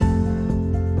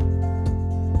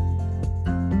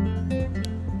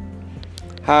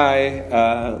Hai,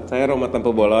 saya Roma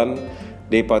Tempo Bolon.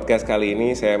 Di podcast kali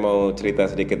ini saya mau cerita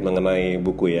sedikit mengenai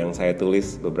buku yang saya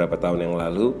tulis beberapa tahun yang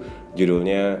lalu.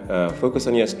 Judulnya Focus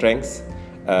on Your Strengths,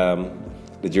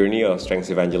 The Journey of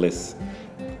Strengths Evangelist.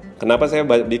 Kenapa saya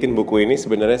bikin buku ini?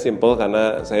 Sebenarnya simple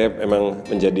karena saya memang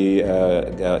menjadi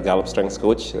Gallup Strengths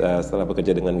Coach setelah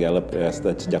bekerja dengan Gallup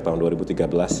sejak tahun 2013.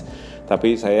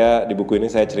 Tapi di buku ini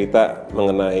saya cerita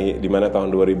mengenai di mana tahun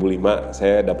 2005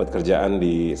 saya dapat kerjaan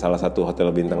di salah satu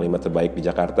hotel bintang 5 terbaik di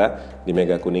Jakarta, di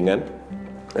Mega Kuningan.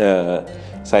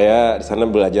 Saya di sana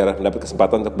dapat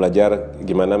kesempatan untuk belajar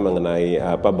gimana mengenai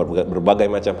berbagai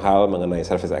macam hal mengenai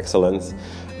service excellence.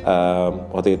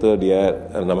 Waktu itu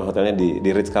nama hotelnya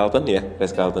di Ritz-Carlton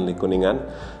Ritz-Carlton di Kuningan.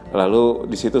 Lalu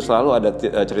di situ selalu ada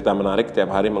cerita menarik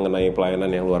tiap hari mengenai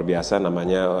pelayanan yang luar biasa,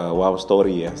 namanya wow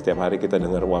story ya. Setiap hari kita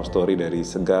dengar wow story dari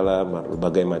segala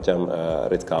berbagai macam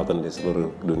Ritz-Carlton di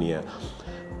seluruh dunia.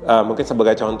 Mungkin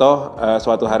sebagai contoh,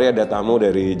 suatu hari ada tamu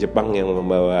dari Jepang yang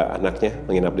membawa anaknya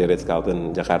menginap di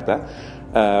Ritz-Carlton Jakarta.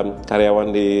 Karyawan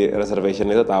di reservation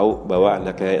itu tahu bahwa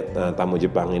anaknya tamu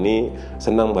Jepang ini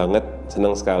senang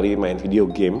sekali main video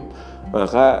game.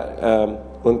 Maka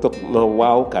untuk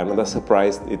mewowkan atau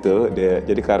surprise itu,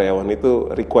 jadi karyawan itu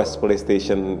request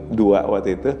PlayStation 2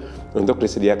 waktu itu untuk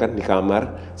disediakan di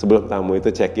kamar sebelum tamu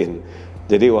itu check-in.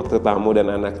 Jadi waktu tamu dan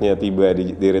anaknya tiba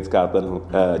di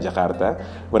Ritz-Carlton Jakarta,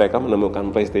 mereka menemukan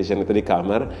PlayStation itu di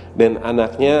kamar dan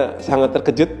anaknya sangat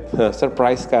terkejut,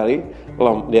 surprise sekali.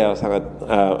 Dia sangat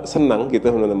senang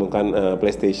gitu menemukan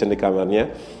PlayStation di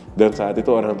kamarnya, dan saat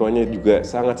itu orang tuanya juga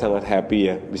sangat-sangat happy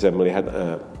ya bisa melihat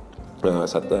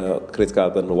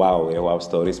Ritz-Carlton wow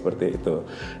story seperti itu.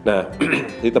 Nah,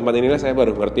 di tempat inilah saya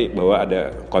baru ngerti bahwa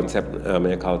ada konsep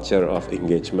namanya culture of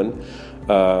engagement.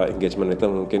 Engagement itu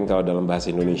mungkin kalau dalam bahasa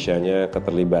Indonesianya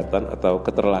keterlibatan atau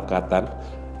keterlekatan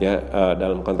ya.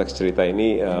 Dalam konteks cerita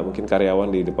ini mungkin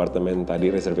karyawan di departemen tadi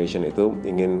reservation itu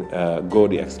ingin go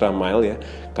the extra mile ya,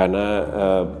 karena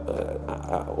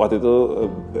waktu itu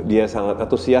dia sangat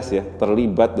antusias ya,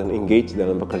 terlibat dan engage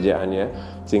dalam pekerjaannya,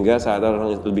 sehingga saat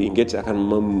orang lebih engage akan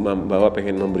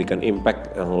pengen memberikan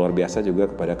impact yang luar biasa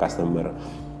juga kepada customer.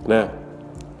 Nah,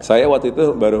 saya waktu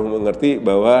itu baru mengerti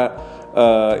bahwa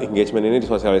engagement ini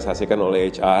disosialisasikan oleh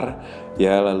HR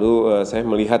ya. Lalu saya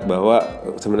melihat bahwa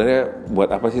sebenarnya buat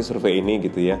apa sih survei ini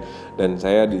gitu ya, dan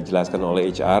saya dijelaskan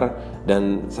oleh HR,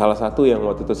 dan salah satu yang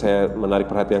waktu itu menarik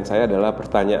perhatian saya adalah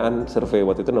pertanyaan survei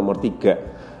waktu itu nomor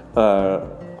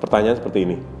 3. Pertanyaan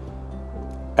seperti ini: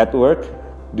 at work,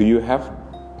 do you have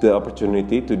the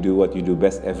opportunity to do what you do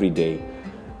best every day?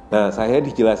 Nah, saya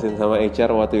dijelasin sama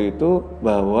HR waktu itu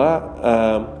bahwa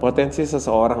potensi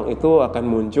seseorang itu akan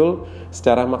muncul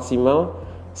secara maksimal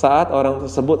saat orang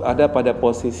tersebut ada pada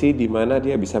posisi di mana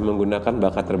dia bisa menggunakan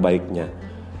bakat terbaiknya.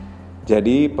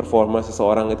 Jadi performa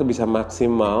seseorang itu bisa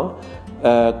maksimal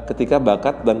ketika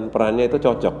bakat dan perannya itu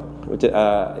cocok.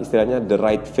 Istilahnya the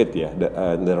right fit ya,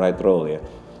 the right role ya.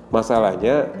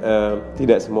 Masalahnya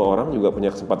tidak semua orang juga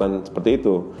punya kesempatan seperti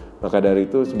itu. Maka dari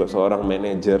itu seorang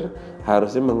manajer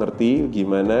harusnya mengerti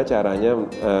gimana caranya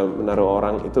menaruh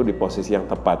orang itu di posisi yang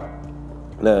tepat.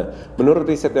 Nah, menurut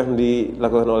riset yang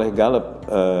dilakukan oleh Gallup,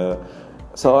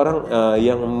 seorang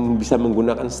yang bisa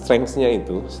menggunakan strengths-nya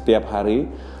itu setiap hari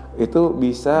itu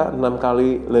bisa 6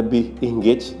 kali lebih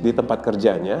engage di tempat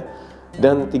kerjanya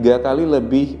dan 3 kali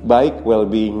lebih baik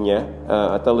well-being-nya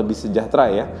atau lebih sejahtera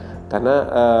ya. Karena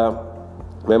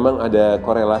memang ada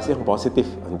korelasi yang positif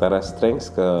antara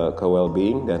strengths ke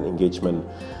well-being dan engagement.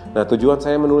 Nah, tujuan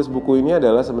saya menulis buku ini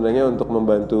adalah sebenarnya untuk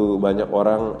membantu banyak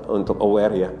orang untuk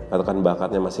aware ya akan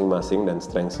bakatnya masing-masing dan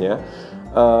strengths-nya.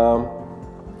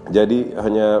 Jadi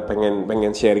hanya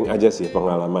pengen sharing aja sih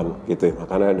pengalaman gitu.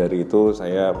 Makanya dari itu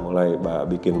saya mulai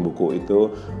bikin buku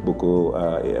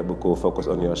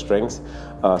Focus on Your Strengths.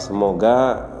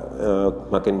 Semoga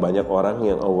makin banyak orang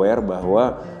yang aware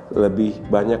bahwa lebih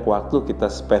banyak waktu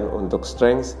kita spend untuk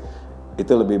strengths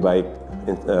itu lebih baik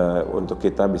untuk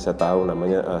kita bisa tahu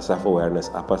namanya self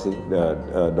awareness, apa sih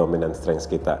dominant strengths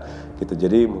kita gitu.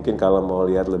 Jadi mungkin kalau mau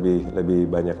lihat lebih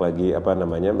banyak lagi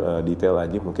detail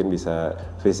lagi, mungkin bisa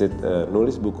visit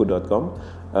nulisbuku.com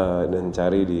dan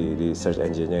cari di search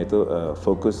engine-nya itu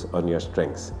Focus on Your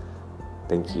Strengths.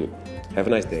 Thank you. Have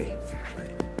a nice day. Bye.